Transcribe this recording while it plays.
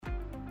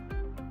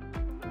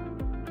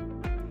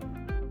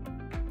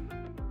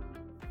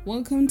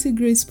Welcome to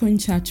Grace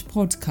Point Church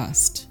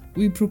podcast.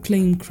 We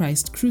proclaim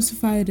Christ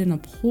crucified and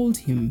uphold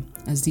him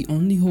as the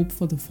only hope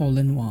for the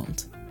fallen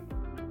world.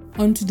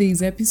 On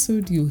today's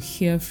episode, you'll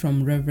hear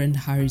from Reverend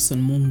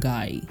Harrison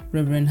Mungai.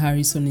 Reverend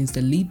Harrison is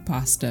the lead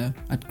pastor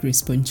at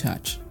Grace Point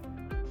Church.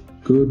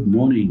 Good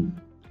morning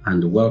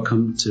and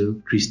welcome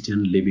to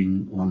Christian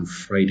Living on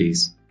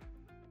Fridays.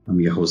 I'm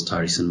your host,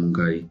 Harrison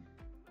Mungai.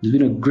 It's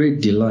been a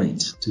great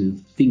delight to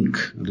think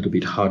a little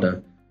bit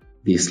harder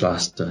these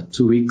last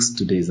 2 weeks.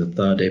 Today is the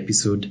third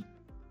episode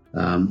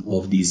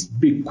of this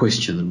big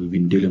question that we've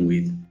been dealing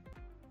with.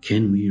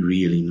 Can we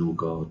really know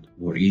God,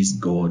 or is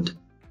God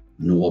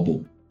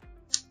knowable?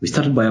 We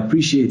started by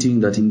appreciating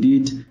that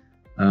indeed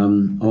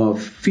our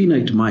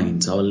finite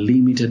minds, our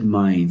limited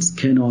minds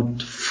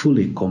cannot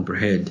fully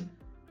comprehend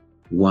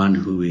one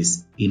who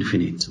is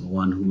infinite,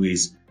 one who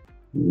is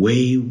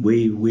way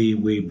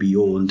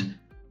beyond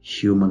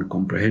human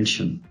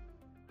comprehension.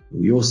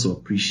 We also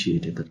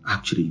appreciated that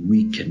actually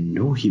we can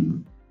know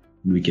him.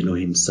 We can know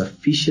him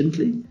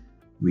sufficiently.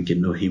 We can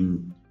know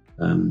him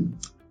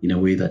in a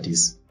way that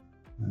is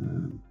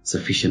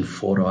sufficient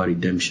for our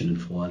redemption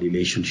and for our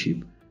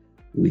relationship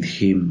with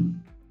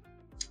him.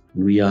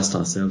 We asked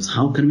ourselves,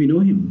 how can we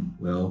know him?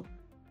 Well,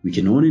 we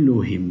can only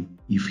know him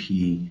if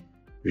he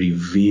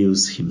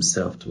reveals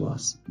himself to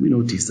us. We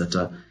notice that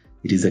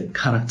it is a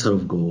character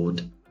of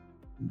God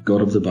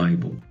of the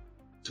Bible,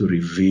 to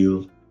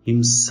reveal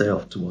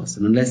himself to us.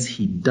 And unless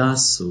he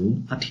does so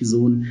at his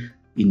own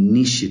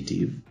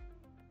initiative,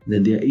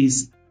 then there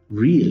is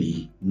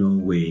really no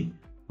way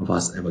of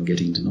us ever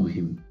getting to know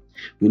him.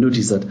 We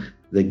notice that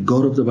the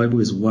God of the Bible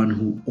is one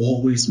who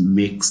always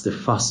makes the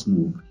first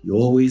move. He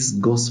always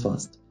goes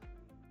first.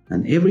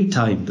 And every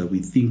time that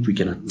we think we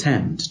can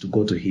attempt to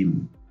go to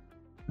him,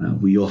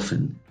 we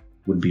often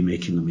would be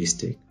making a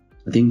mistake.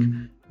 I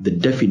think the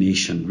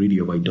definition really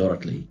of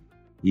idolatry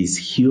is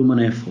human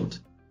effort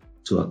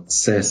to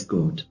access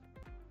God,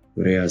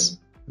 whereas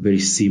a very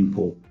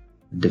simple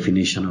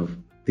definition of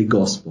the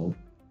gospel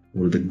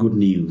or the good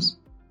news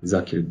is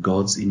actually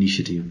God's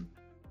initiative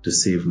to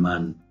save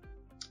man.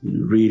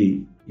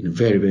 Really,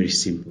 very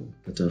simple.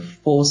 But a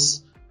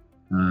false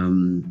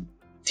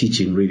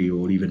teaching really,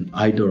 or even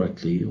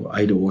idolatry or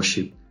idol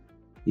worship,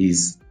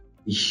 is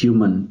a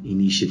human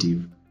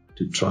initiative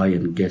to try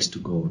and get to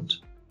God,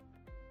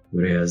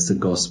 whereas the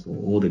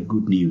gospel or the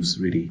good news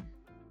really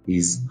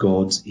is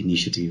God's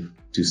initiative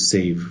to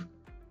save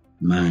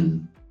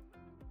man.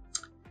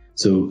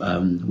 So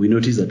we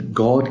notice that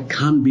God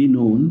can be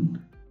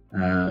known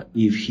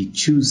if he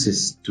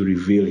chooses to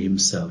reveal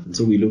himself. And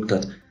so we looked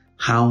at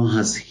how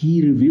has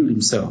he revealed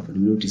himself, and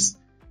we noticed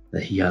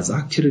that he has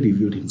actually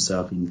revealed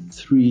himself in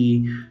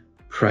three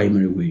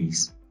primary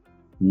ways: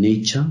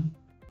 nature,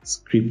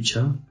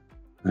 scripture,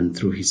 and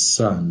through his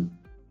Son,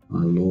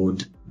 our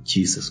Lord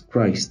Jesus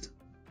Christ.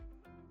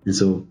 And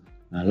so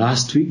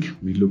last week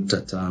we looked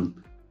at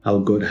how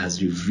God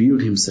has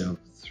revealed himself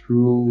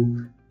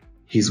through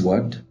his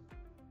word,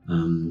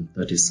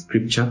 that is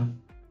scripture.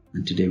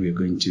 And today we are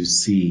going to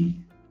see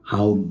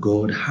how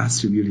God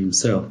has revealed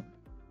himself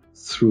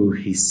through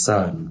his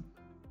Son,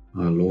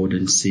 our Lord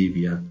and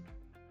Savior,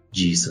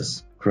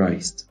 Jesus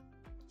Christ.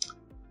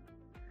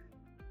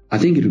 I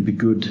think it would be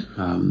good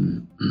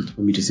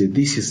for me to say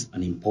this is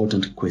an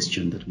important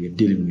question that we are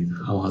dealing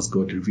with. How has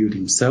God revealed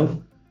himself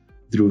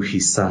through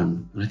his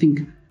Son? And I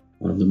think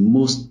one of the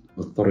most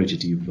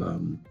authoritative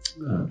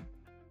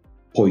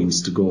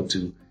points to go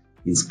to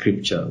in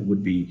scripture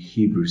would be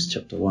Hebrews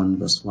chapter 1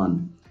 verse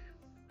 1,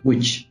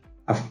 which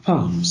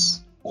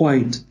affirms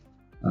quite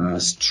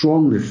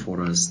strongly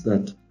for us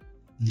that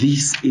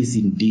this is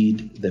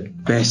indeed the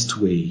best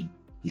way,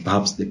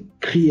 perhaps the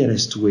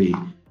clearest way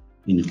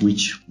in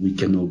which we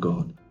can know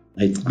God.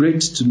 It's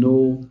great to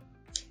know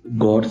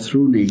God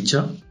through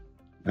nature,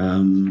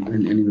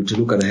 and to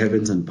look at the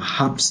heavens and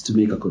perhaps to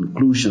make a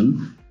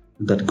conclusion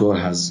that God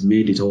has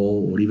made it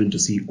all, or even to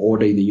see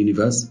order in the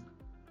universe.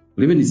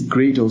 But even it's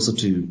great also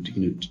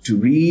to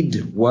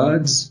read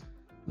words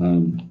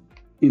in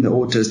the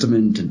Old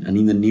Testament and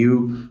in the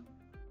New,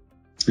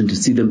 and to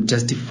see them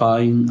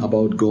testifying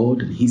about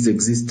God and his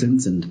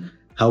existence and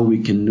how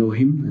we can know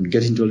him and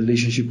get into a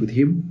relationship with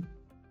him.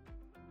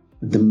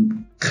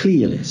 The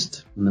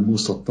clearest and the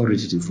most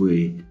authoritative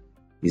way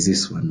is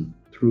this one,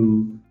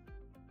 through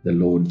the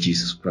Lord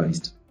Jesus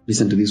Christ.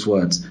 Listen to these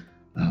words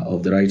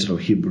of the writer of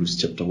Hebrews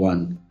chapter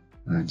 1,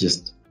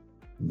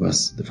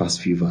 the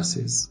first few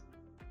verses.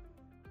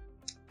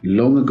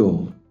 Long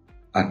ago,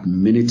 at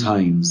many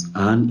times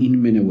and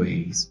in many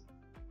ways,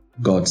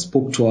 God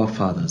spoke to our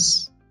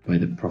fathers by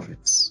the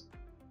prophets.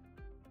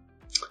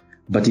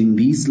 But in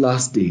these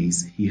last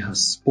days, he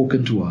has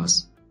spoken to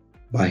us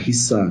by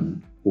his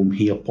Son, whom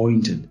he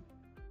appointed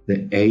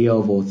the heir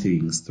of all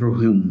things, through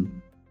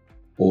whom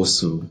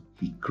also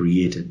he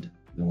created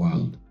the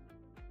world.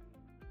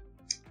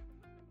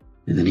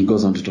 And then he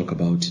goes on to talk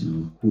about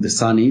who the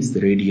Son is, the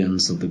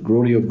radiance of the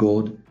glory of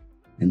God,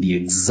 and the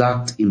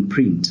exact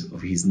imprint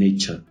of his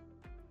nature,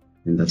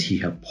 and that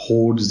he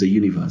upholds the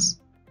universe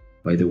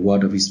by the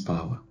word of his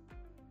power.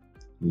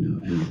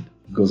 And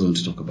He goes on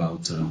to talk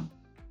about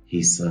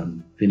his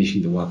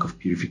finishing the work of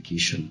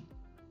purification.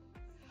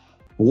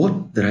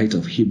 What the writer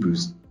of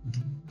Hebrews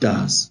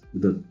does,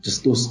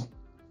 just those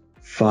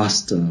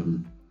first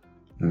 2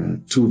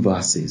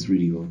 verses,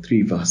 really, or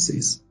 3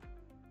 verses,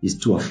 is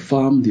to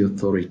affirm the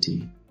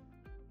authority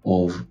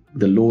of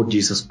the Lord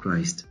Jesus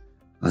Christ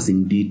as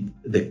indeed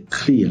the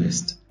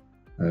clearest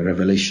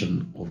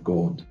revelation of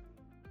God.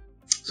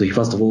 So he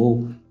first of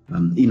all,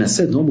 in a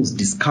sense, almost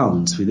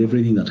discounts with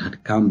everything that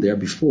had come there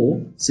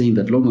before, saying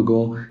that long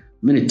ago,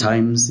 many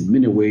times, in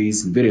many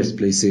ways, in various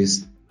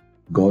places,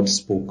 God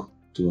spoke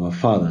to our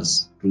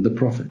fathers through the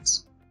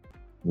prophets.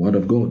 The word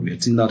of God, we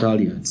had seen that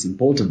earlier. It's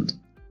important.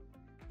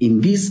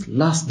 In these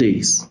last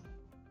days,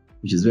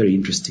 which is very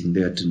interesting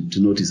there to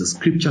notice, the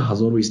scripture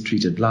has always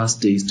treated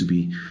last days to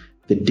be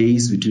the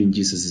days between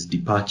Jesus'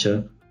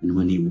 departure and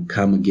when he will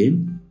come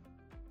again.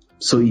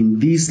 So in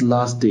these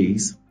last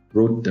days,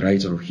 wrote the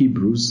writer of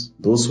Hebrews,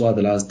 those who are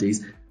the last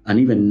days, and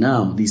even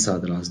now these are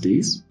the last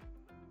days,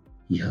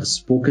 he has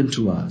spoken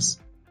to us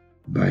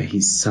by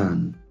his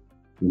Son,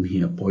 whom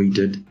he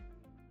appointed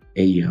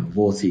heir of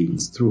all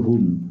things, through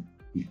whom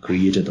he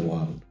created the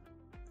world.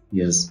 He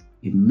has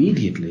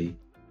immediately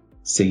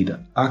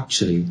said,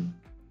 actually,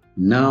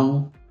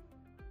 now,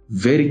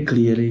 very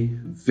clearly,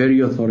 very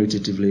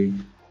authoritatively,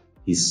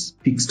 he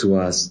speaks to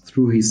us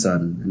through his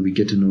Son, and we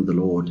get to know the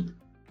Lord,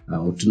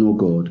 or to know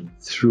God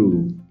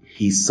through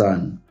his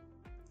Son.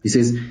 He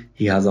says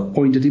he has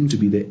appointed him to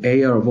be the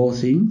heir of all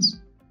things,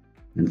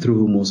 and through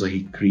whom also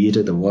he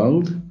created the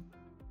world.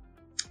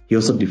 He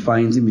also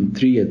defines him in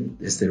 3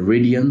 as the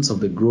radiance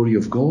of the glory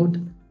of God,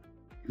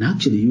 and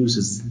actually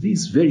uses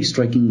this very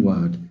striking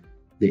word,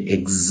 the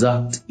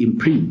exact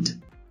imprint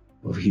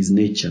of his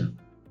nature,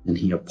 and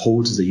he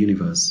upholds the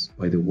universe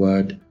by the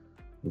word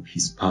of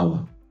his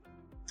power.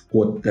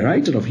 What the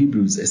writer of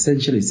Hebrews is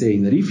essentially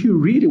saying, that if you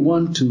really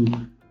want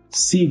to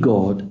see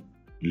God,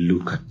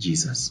 look at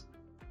Jesus.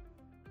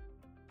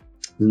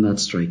 Isn't that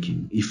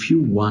striking? If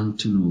you want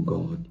to know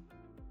God,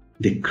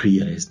 the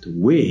clearest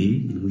way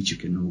in which you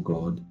can know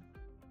God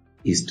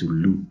is to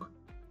look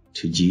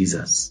to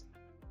Jesus.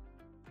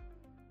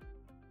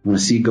 Want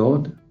to see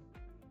God?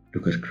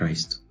 Look at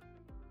Christ.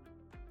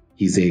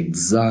 He's the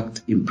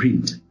exact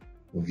imprint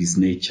of his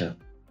nature.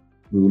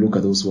 We will look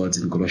at those words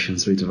in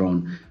Colossians later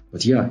on.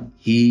 But yeah,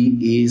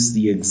 he is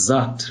the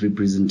exact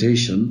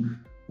representation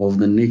of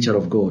the nature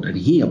of God, and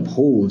he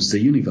upholds the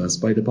universe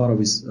by the power of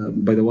his,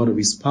 by the word of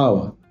his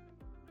power.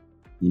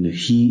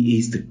 He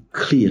is the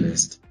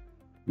clearest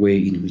way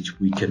in which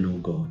we can know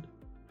God.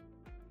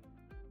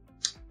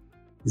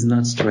 Isn't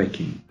that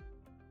striking?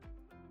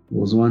 There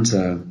was once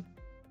a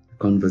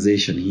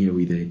conversation here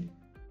with the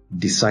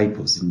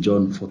disciples in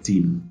John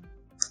 14,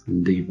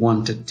 and they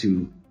wanted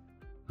to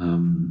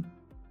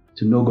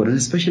know God, and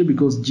especially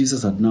because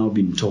Jesus had now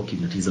been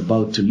talking that he's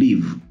about to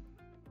leave.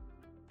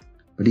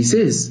 But he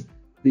says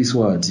these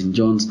words in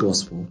John's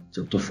Gospel,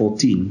 chapter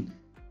 14,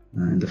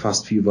 in the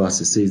first few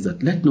verses, says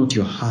that, "Let not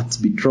your hearts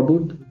be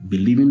troubled,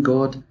 believe in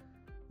God, and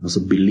also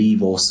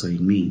believe also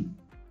in me.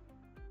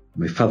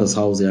 In my Father's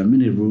house there are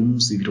many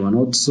rooms. If it were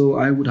not so,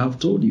 I would have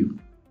told you.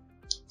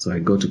 So I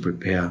go to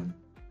prepare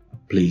a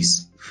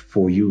place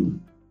for you."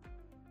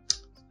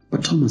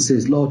 But Thomas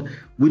says, "Lord,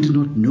 we do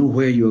not know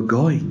where you are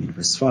going," in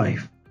verse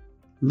 5.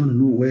 We want to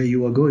know where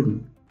you are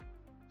going.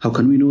 How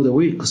can we know the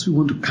way? Because we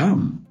want to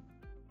come.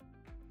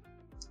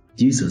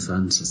 Jesus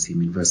answers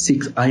him in verse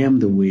 6, "I am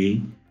the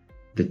way,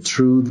 the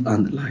truth,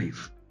 and the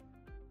life.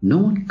 No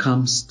one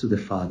comes to the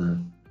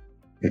Father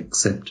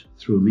except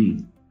through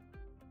me."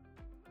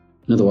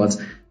 In other words,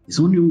 there's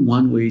only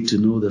one way to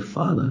know the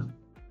Father,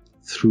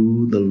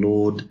 through the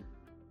Lord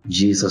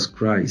Jesus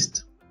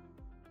Christ.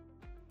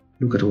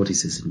 Look at what he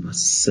says in verse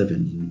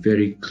 7, in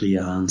very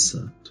clear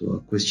answer to our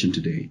question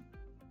today.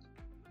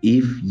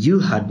 "If you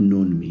had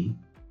known me,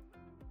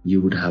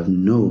 you would have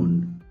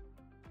known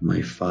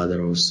my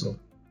Father also."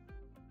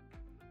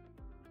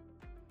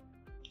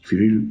 If you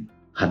really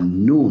had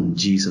known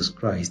Jesus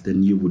Christ,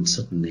 then you would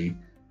certainly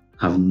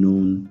have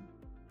known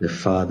the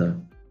Father.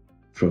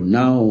 From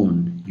now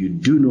on, you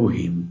do know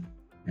him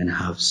and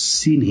have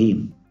seen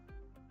him.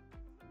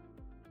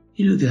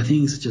 There are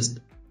things that just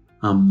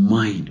are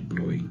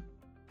mind-blowing.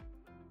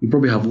 You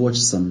probably have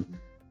watched some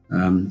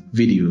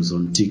videos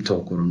on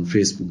TikTok or on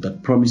Facebook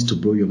that promise to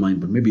blow your mind,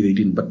 but maybe they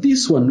didn't. But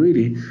this one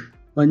really,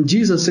 when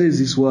Jesus says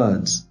these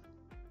words,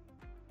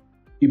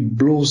 it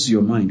blows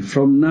your mind.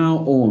 From now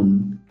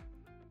on,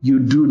 you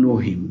do know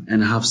him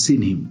and have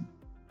seen him.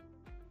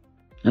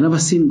 I never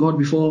seen God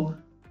before.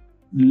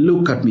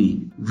 Look at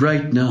me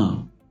right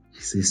now,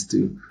 he says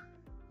to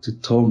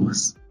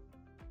Thomas.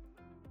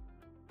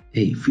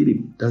 Hey,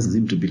 Philip doesn't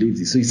seem to believe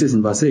this. So he says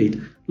in verse 8,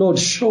 "Lord,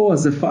 show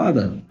us the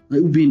Father.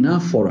 It will be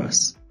enough for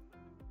us."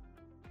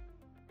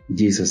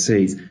 Jesus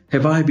says,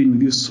 "Have I been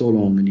with you so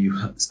long and you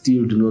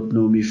still do not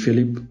know me,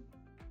 Philip?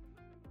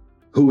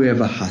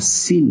 Whoever has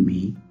seen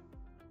me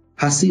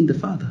has seen the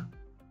Father."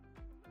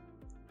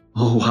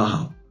 Oh,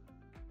 wow.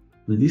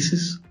 This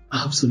is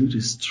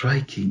absolutely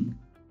striking.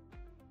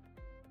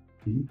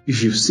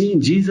 If you've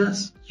seen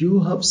Jesus, you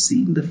have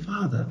seen the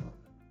Father.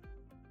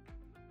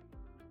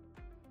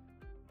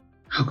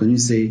 How can you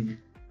say,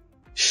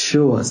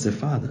 show us the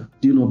Father?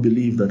 Do you not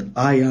believe that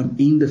I am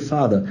in the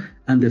Father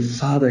and the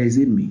Father is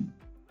in me?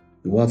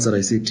 The words that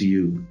I say to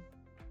you,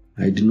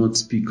 I do not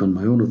speak on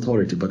my own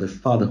authority, but the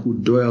Father who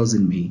dwells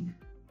in me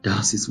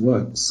does his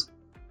works.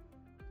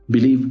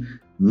 Believe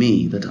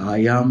me that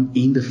I am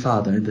in the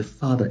Father and the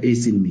Father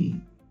is in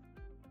me.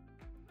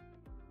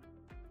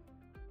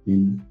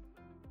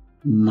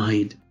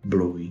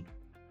 Mind-blowing.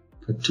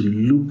 But to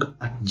look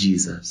at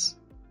Jesus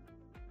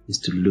is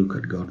to look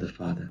at God the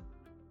Father.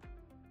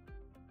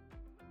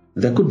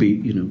 There could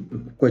be,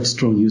 quite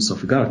strong use of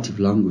figurative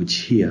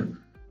language here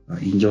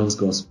in John's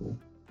Gospel.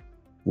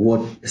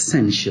 What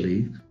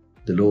essentially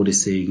the Lord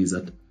is saying is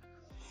that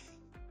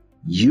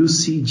you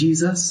see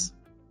Jesus,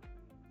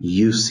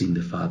 you've seen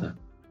the Father.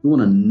 You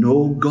want to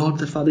know God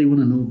the Father, you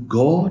want to know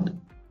God,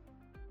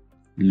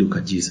 look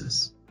at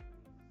Jesus.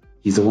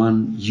 He's the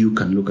one you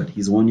can look at.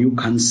 He's the one you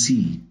can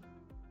see.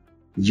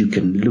 You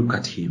can look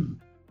at him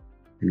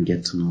and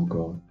get to know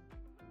God.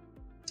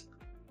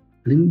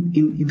 And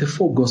in the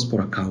four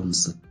gospel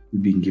accounts that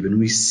we've been given,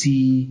 we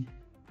see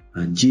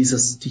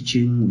Jesus'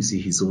 teaching, we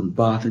see his own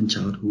birth and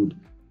childhood,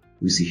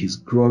 we see his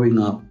growing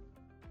up.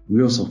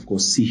 We also, of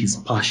course, see his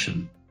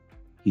passion,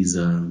 his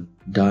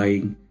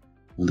dying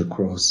on the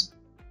cross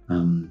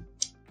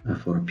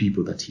for a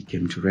people that he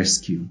came to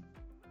rescue.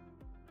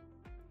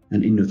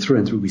 And through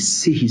and through, we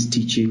see his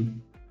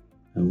teaching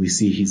and we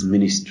see his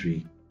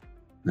ministry.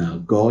 Now,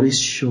 God is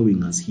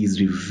showing us, he's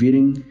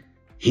revealing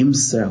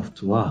himself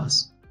to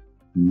us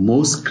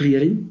most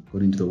clearly,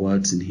 according to the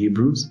words in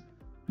Hebrews,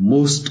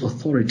 most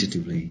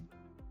authoritatively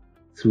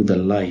through the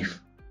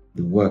life,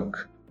 the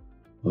work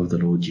of the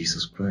Lord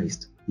Jesus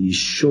Christ. He is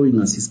showing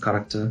us his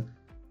character.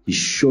 He's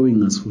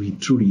showing us who he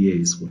truly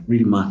is, what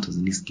really matters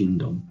in his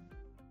kingdom.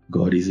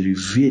 God is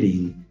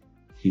revealing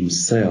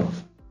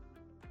himself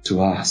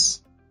to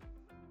us.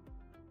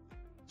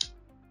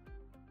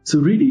 So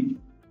really,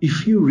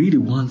 if you really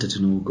wanted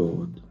to know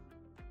God,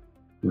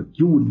 what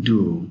you would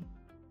do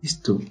is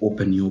to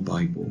open your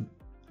Bible,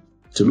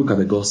 to look at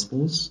the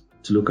Gospels,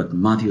 to look at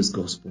Matthew's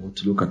Gospel,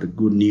 to look at the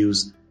good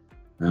news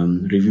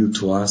revealed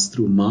to us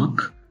through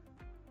Mark's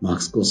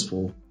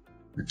Gospel,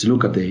 to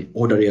look at the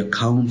orderly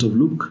account of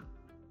Luke,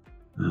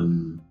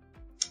 and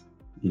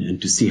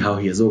to see how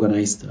he has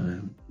organized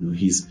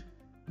his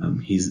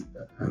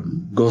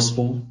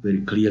Gospel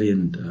very clearly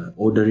and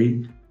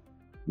orderly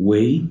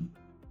way,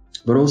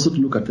 but also to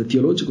look at the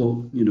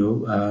theological,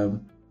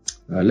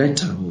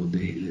 letter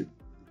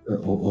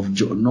of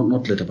John,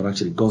 not letter, but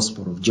actually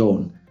Gospel of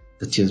John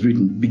that he has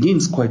written,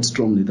 begins quite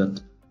strongly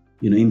that,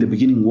 in the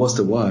beginning was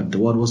the Word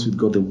was with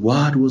God, the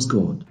Word was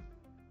God.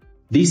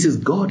 This is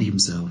God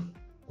himself,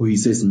 who he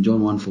says in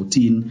John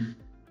 1:14,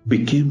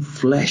 became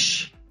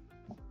flesh,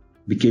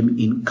 became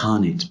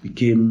incarnate,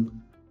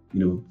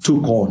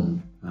 took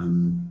on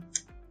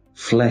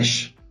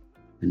flesh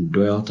and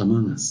dwelt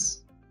among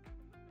us.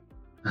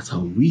 That's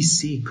how we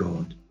see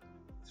God,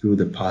 through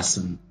the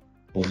person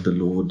of the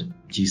Lord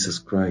Jesus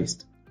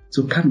Christ.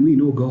 So can we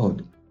know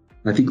God?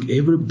 I think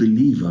every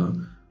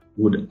believer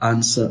would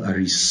answer a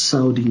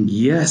resounding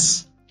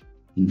yes.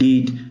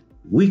 Indeed,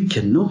 we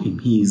can know him.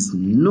 He is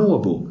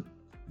knowable,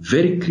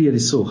 very clearly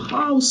so.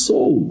 How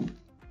so?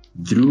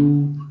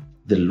 Through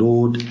the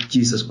Lord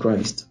Jesus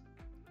Christ.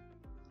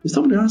 If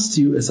somebody asks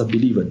you as a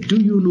believer, do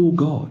you know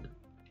God?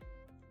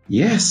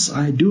 Yes,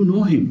 I do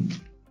know him,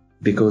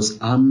 because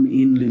I'm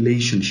in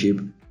relationship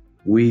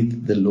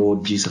with the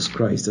Lord Jesus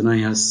Christ, and I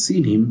have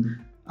seen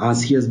him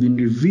as he has been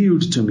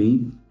revealed to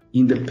me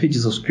in the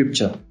pages of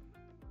Scripture,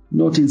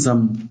 not in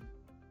some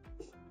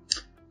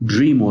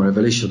dream or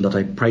revelation that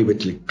I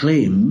privately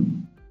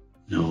claim,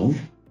 no,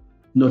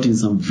 not in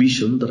some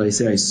vision that I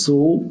say I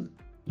saw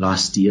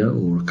last year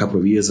or a couple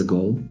of years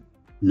ago,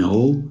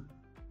 no,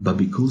 but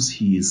because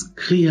he is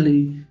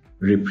clearly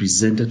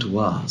represented to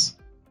us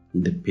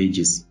in the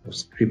pages of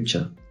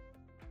Scripture.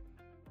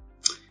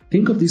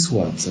 Think of these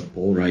words that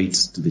Paul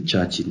writes to the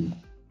church in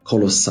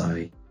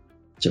Colossae,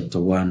 chapter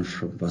 1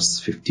 from verse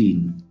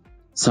 15.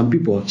 Some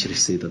people actually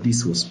say that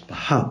this was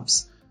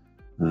perhaps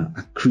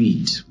a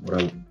creed,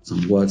 or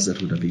some words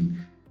that would have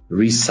been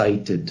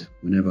recited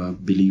whenever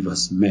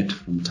believers met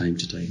from time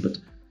to time. But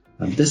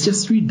let's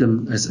just read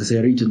them as they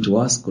are written to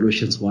us,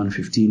 Colossians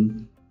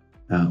 1:15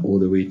 all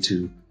the way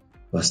to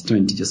verse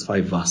 20, just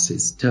 5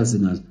 verses,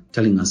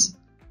 telling us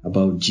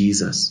about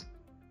Jesus.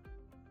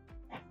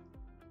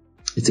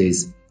 It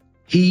says,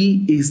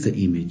 "He is the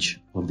image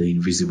of the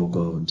invisible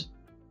God,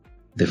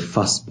 the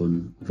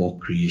firstborn of all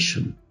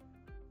creation.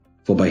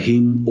 For by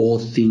him all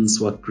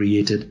things were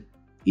created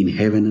in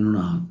heaven and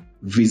on earth,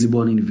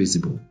 visible and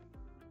invisible,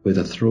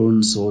 whether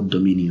thrones or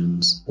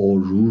dominions, or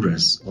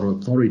rulers or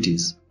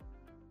authorities.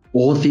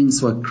 All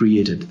things were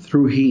created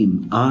through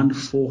him and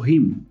for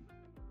him.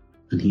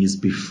 And he is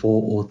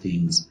before all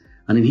things,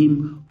 and in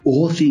him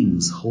all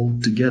things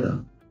hold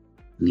together.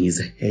 And he is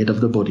the head of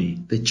the body,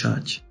 the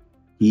church.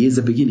 He is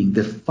the beginning,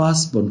 the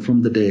firstborn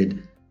from the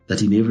dead,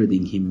 that in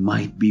everything he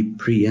might be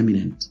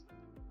preeminent.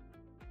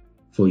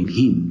 For in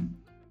him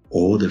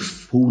all the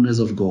fullness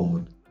of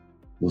God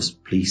was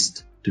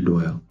pleased to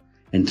dwell,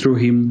 and through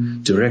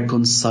him to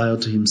reconcile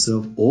to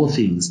himself all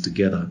things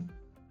together,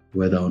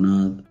 whether on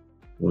earth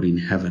or in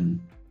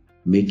heaven,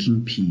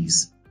 making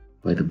peace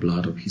by the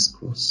blood of his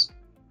cross.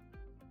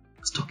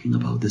 It's talking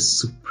about the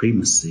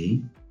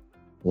supremacy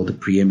or the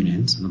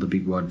preeminence, another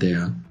big word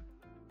there,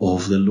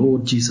 of the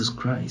Lord Jesus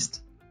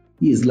Christ.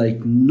 He is like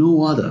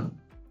no other.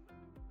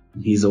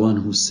 He's the one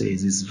who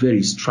says these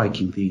very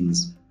striking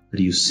things, that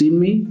you've seen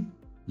me,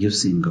 you've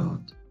seen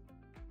God.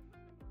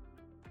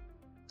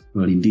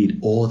 Well, indeed,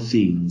 all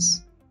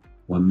things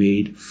were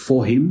made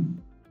for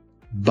him,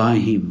 by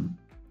him,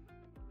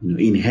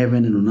 in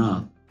heaven and on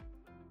earth,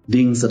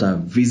 things that are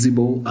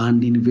visible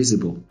and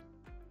invisible,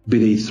 be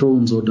they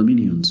thrones or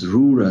dominions,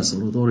 rulers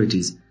or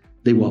authorities,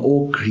 they were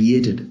all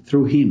created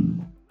through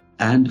him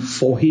and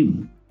for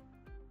him.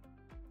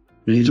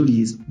 And he told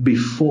you is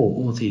before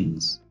all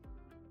things,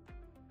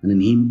 and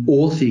in him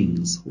all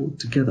things hold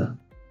together.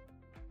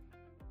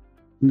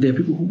 And there are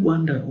people who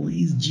wonder,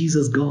 is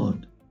Jesus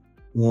God?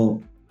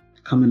 Well,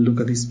 come and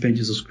look at these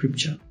pages of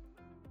scripture.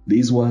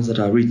 These words that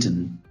are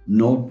written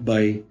not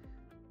by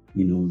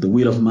the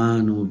will of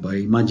man or by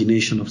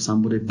imagination of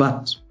somebody,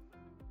 but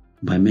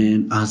by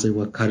men as they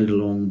were carried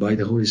along by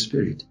the Holy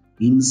Spirit.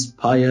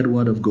 Inspired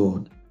word of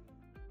God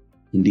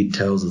indeed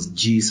tells us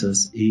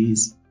Jesus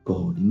is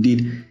God.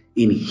 Indeed,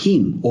 in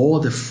him all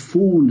the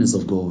fullness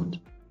of God.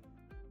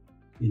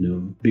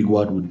 Big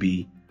word would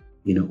be,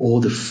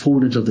 all the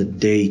fullness of the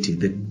deity,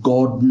 the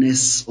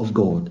godness of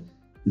God,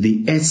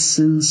 the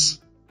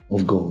essence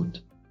of God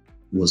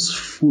was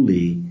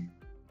fully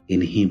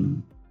in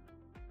him.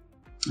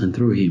 And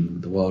through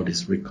him, the world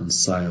is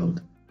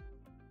reconciled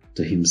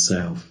to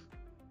himself.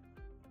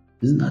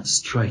 Isn't that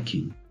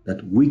striking?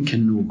 That we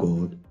can know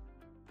God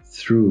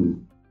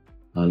through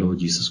our Lord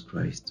Jesus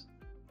Christ.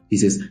 He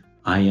says,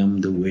 I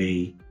am the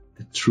way,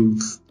 the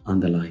truth,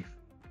 and the life.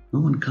 No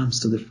one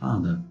comes to the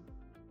Father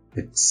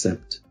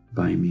except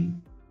by me.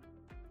 In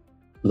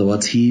other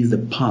words, he is the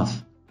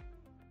path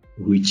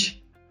which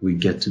we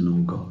get to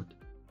know God.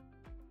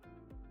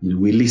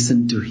 We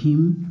listen to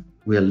him,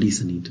 we are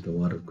listening to the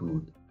word of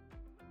God.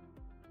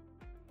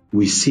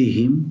 We see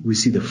him, we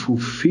see the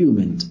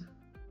fulfillment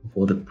of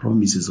all the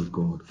promises of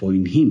God. For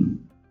in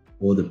him,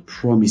 all the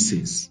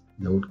promises,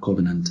 the old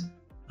covenant,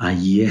 are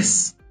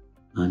yes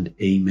and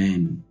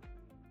amen.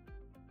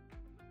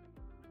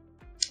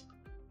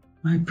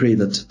 I pray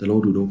that the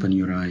Lord would open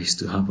your eyes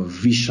to have a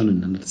vision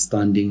and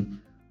understanding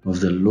of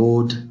the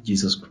Lord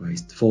Jesus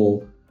Christ.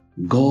 For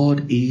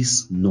God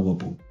is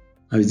knowable.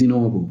 How is he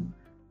knowable?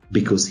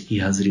 Because he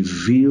has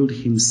revealed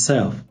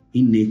himself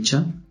in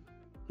nature,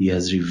 he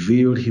has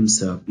revealed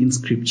himself in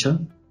scripture,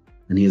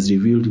 and he has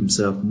revealed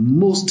himself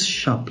most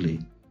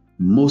sharply,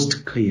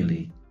 most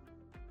clearly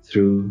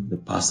through the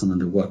person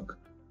and the work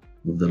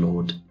of the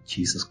Lord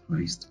Jesus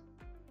Christ.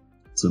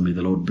 So may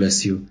the Lord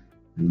bless you,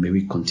 and may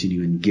we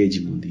continue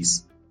engaging on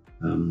these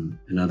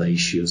and other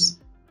issues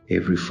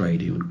every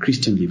Friday on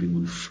Christian Living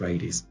on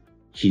Fridays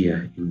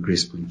here in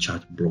Grace Point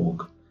Church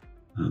blog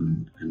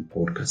and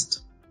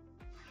podcast.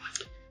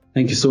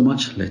 Thank you so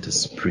much. Let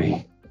us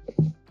pray.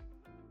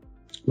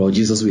 Lord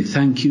Jesus, we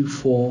thank you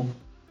for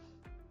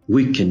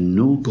we can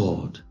know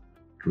God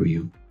through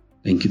you.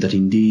 Thank you that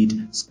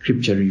indeed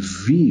Scripture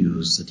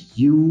reveals that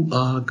you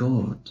are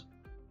God.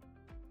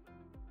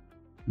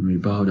 And we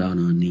bow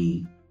down our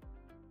knee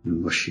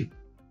and worship.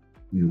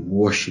 We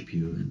worship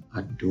you and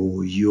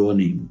adore your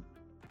name.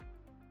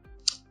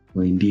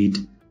 For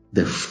indeed,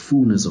 the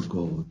fullness of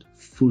God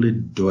fully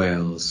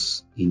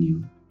dwells in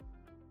you.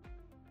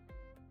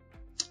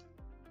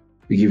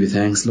 We give you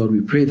thanks, Lord. We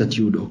pray that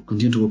you would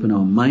continue to open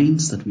our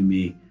minds, that we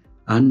may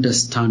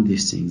understand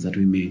these things, that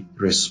we may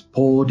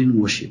respond in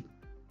worship,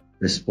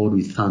 respond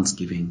with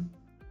thanksgiving,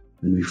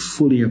 and we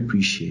fully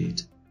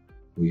appreciate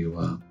who you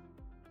are.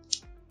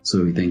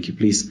 So we thank you.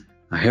 Please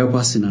help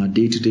us in our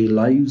day-to-day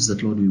lives,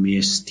 that, Lord, we may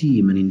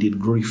esteem and indeed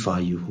glorify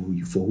you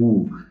for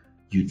who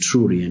you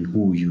truly and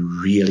who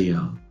you really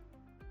are.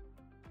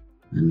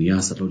 And we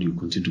ask that, Lord, you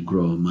continue to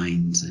grow our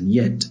minds, and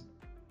yet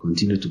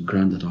continue to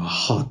grant that our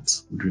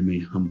hearts would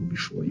remain humble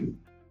before you.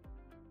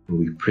 For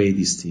we pray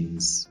these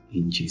things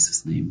in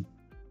Jesus' name.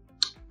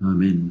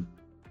 Amen.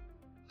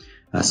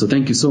 So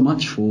thank you so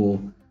much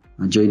for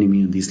joining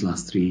me in these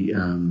last 3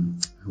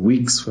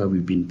 weeks where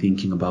we've been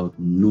thinking about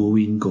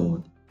knowing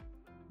God.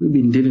 We've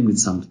been dealing with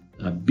some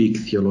big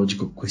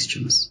theological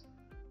questions.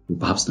 We'll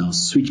perhaps now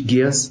switch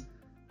gears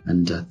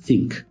and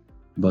think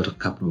about a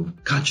couple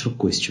of cultural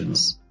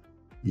questions,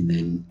 and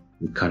then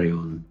we'll carry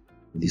on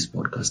with this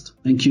podcast.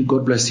 Thank you.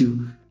 God bless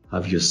you.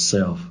 Have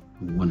yourself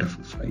a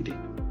wonderful Friday.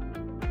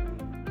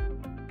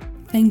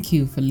 Thank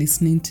you for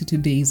listening to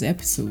today's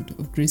episode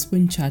of Grace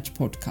Point Church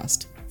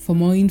Podcast. For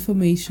more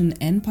information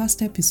and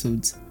past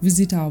episodes,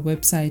 visit our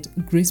website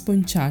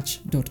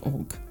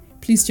gracepointchurch.org.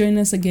 Please join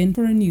us again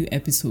for a new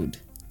episode.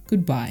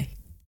 Goodbye.